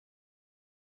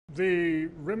The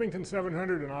Remington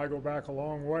 700 and I go back a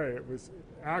long way. It was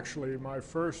actually my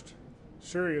first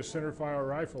serious centerfire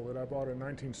rifle that I bought in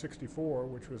 1964,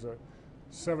 which was a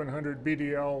 700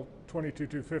 BDL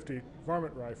 22-250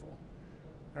 varmint rifle.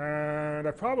 And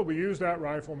I probably used that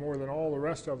rifle more than all the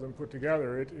rest of them put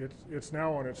together. It's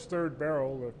now on its third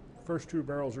barrel. The first two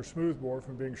barrels are smoothbore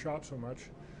from being shot so much,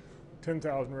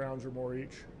 10,000 rounds or more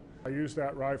each. I used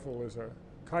that rifle as a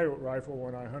coyote rifle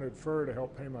when I hunted fur to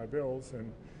help pay my bills,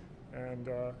 and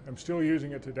I'm still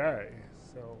using it today.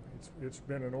 So it's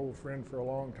been an old friend for a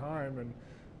long time and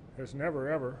has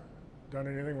never ever done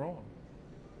anything wrong.